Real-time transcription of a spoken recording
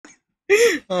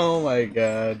Oh my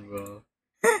god, bro.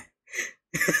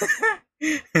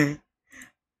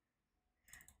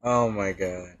 Oh my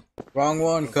god. Wrong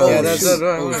one, cuz. Yeah, that's the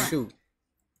wrong one. Oh, shoot.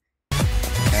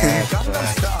 That's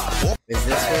right. Is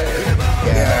this way?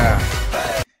 Yeah.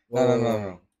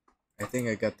 No. I think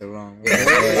I got the wrong one. Yeah.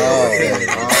 Oh,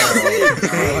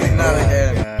 not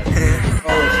again.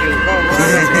 Oh shoot.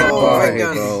 Oh, my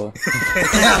god. Bro.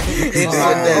 It's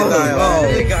a dead dial.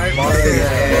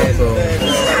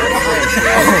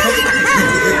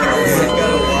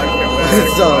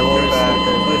 It's on.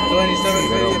 27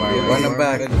 million. Run it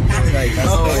back.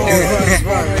 Oh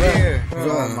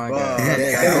my god.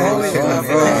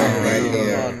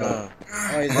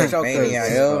 Watch out, Maniac.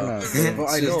 Hell no. Bro, I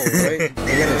know, right?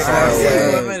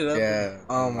 Yeah.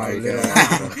 Oh my god.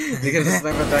 You're gonna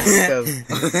snipe attack because.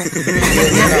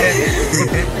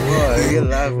 Boy, you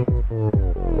laughing.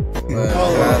 Oh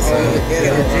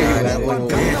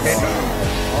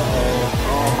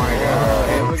my god.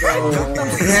 Here we go.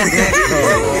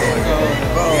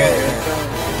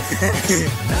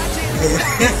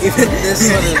 Even this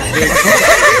one is big.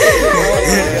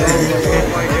 Oh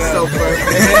my god. So perfect.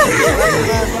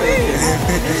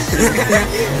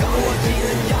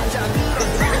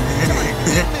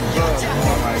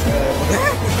 Oh my god.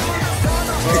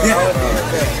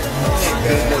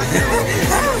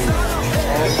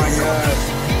 Oh my god.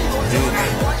 Dude.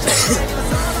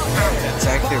 It's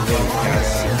actually really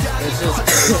fast. It's just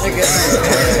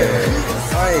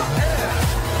alright.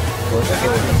 Oh,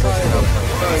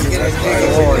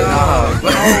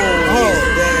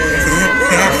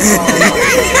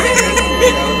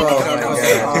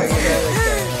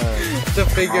 The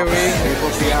figurine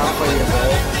will be out for you, bro.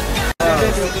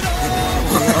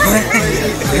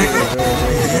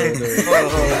 I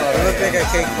look like a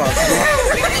cake box.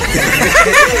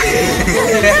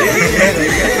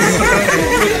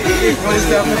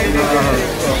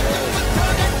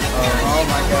 Oh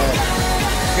my god.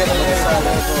 Get away from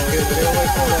that.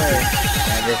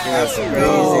 That's crazy.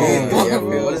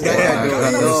 What is that guy doing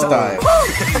on this style?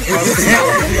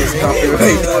 It's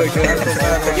copyright.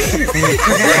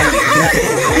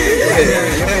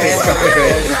 It's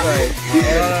copyright.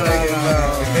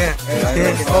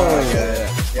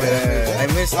 I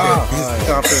missed it. It's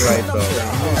copyright though.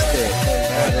 I missed it.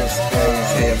 That is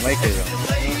crazy. I make it.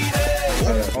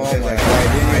 Oh my god, I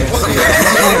didn't even see it.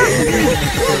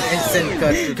 Instant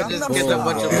cut to just get a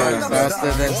bunch of marks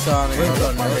faster than Sonic.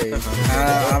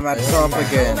 I'm at top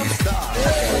again.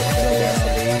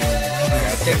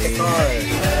 Take the car.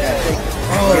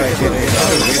 Oh, get it.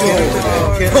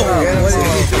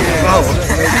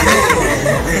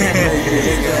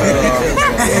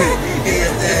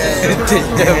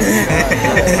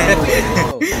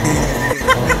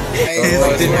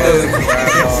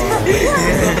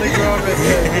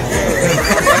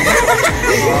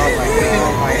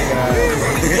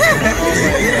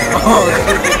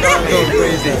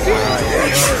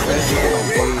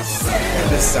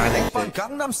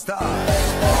 Gangnam Style. Oh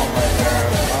my god.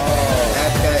 Oh,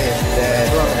 that guy is dead.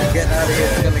 Bro, get out of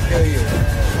here. It's gonna kill you.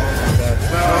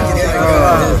 Oh my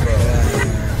god.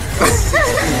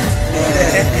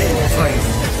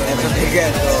 That's what they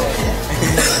get, though.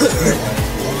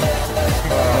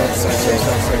 Oh, it's such a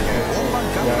good.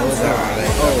 Yeah, what's that?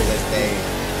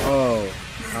 Oh,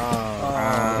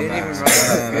 didn't even run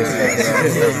out.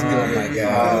 Oh my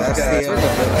god. That's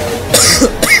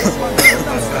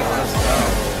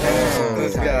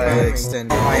this guy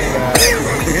extended. Oh my god.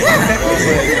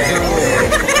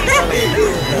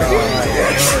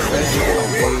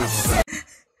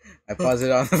 I paused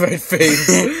it on the right face.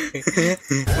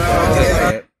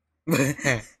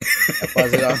 I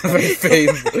paused it on the right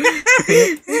face.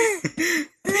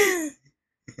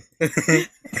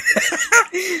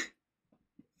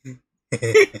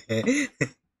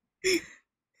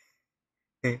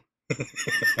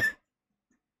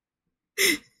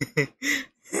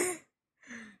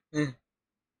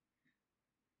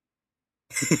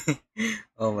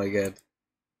 Oh my god.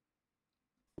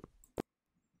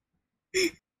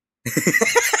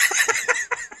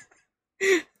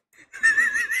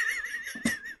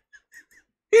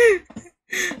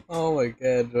 Oh my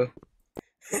god, bro.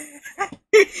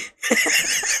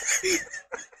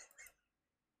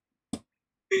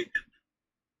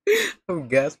 I'm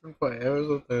gasping for air or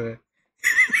something.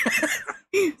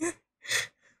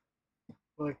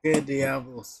 Por que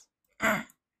diablos?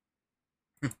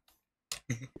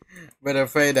 But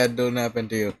afraid that don't happen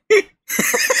to you.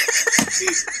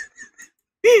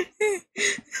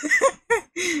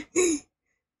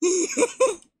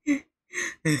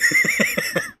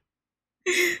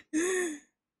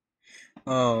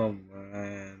 Oh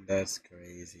man, that's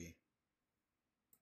crazy.